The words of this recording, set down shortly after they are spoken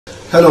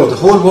Hello, the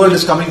whole world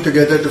is coming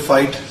together to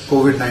fight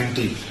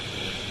COVID-19.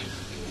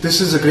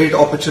 This is a great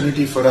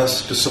opportunity for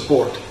us to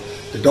support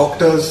the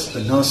doctors,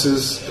 the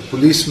nurses, the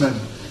policemen,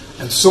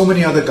 and so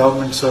many other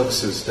government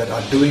services that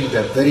are doing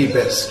their very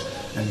best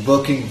and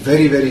working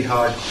very, very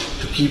hard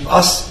to keep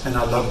us and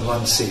our loved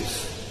ones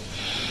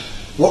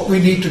safe. What we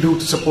need to do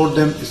to support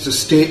them is to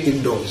stay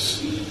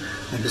indoors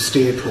and to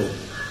stay at home.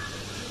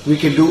 We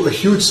can do a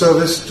huge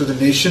service to the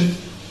nation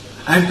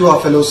and to our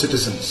fellow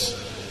citizens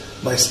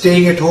by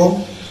staying at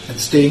home and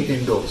staying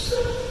indoors.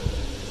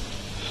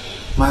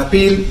 My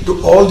appeal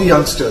to all the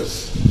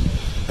youngsters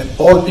and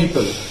all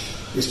people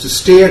is to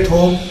stay at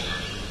home,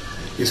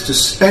 is to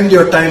spend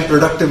your time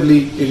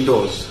productively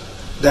indoors.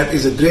 That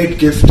is a great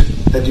gift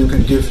that you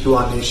can give to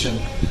our nation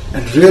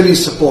and really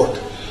support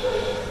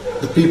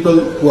the people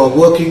who are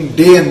working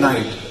day and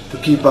night to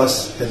keep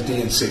us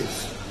healthy and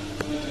safe.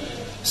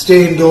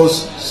 Stay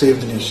indoors,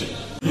 save the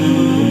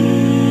nation.